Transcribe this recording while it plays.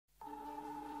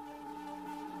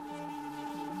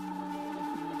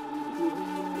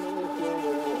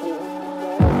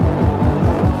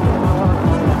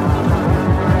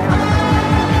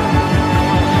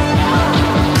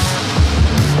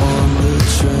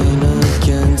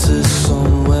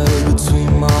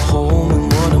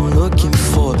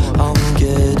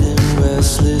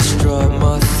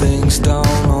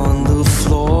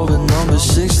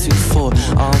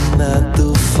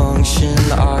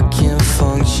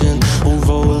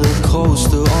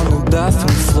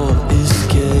bathroom floor is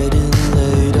getting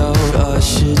laid out. I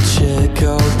should check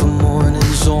out, the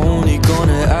morning's only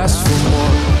gonna ask for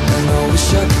more. And I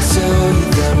wish I could tell you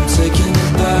that I'm taking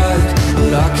it back,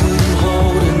 but I couldn't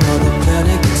hold another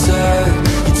panic attack.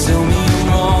 You tell me I'm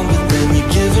wrong, but then you're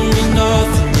giving me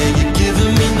nothing. Yeah, you're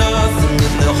giving me nothing,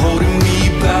 and they're holding me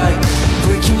back,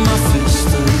 breaking my fist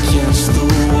against the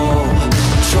wall,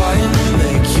 trying to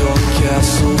make your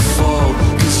castle fall.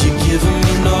 Cause you're giving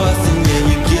me nothing, yeah,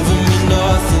 you're giving me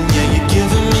nothing, yeah, you're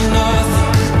giving me nothing.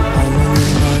 I'm in a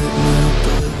nightmare,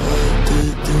 but I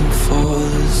didn't fall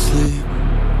asleep.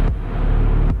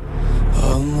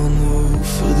 I'm on the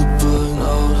roof of the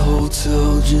burnt-out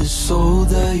hotel, just so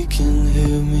they can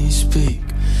hear me speak.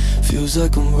 Feels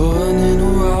like I'm running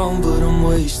around, but I'm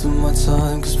wasting my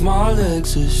time, cause my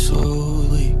legs are so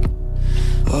weak.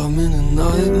 I'm in a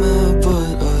nightmare,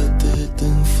 but I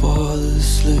didn't fall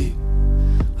asleep.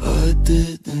 I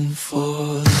didn't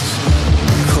fall asleep.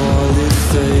 Call it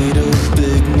fate, a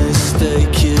big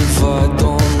mistake. If I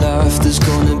don't laugh, there's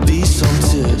gonna be some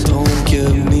tears. Don't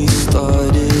get me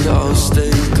started, I'll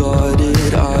stay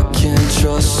guarded. I can't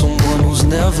trust someone who's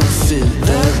never fit.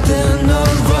 That they're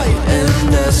not right,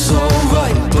 and that's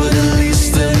alright, but at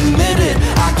least admit it.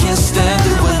 I can't stand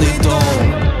it when they don't.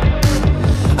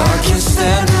 I can't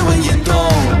stand it when you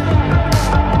don't.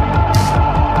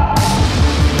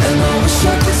 And I wish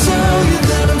I could tell you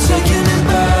that I'm taking it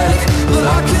back, but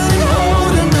I couldn't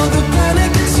hold another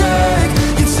panic attack.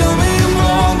 You tell me I'm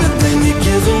wrong, but then you're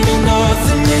giving me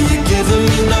nothing. Yeah, you're giving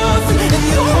me nothing, and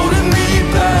you're holding me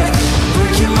back,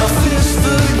 breaking my fist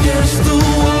against the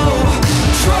wall,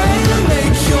 trying to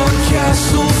make your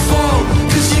castle fall.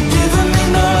 Cause you're giving me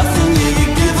nothing, yeah,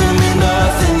 you're giving me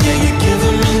nothing, yeah, you're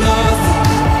giving me nothing.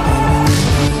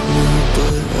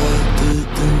 But I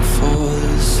didn't fall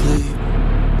asleep.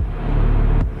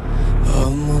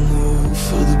 I'm on the roof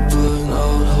of the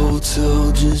burnt-out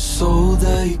hotel, just so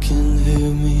they can hear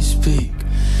me speak.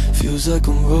 Feels like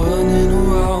I'm running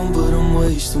around, but I'm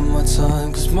wasting my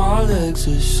time, cause my legs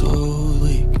are so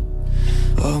weak.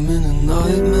 I'm in a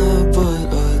nightmare.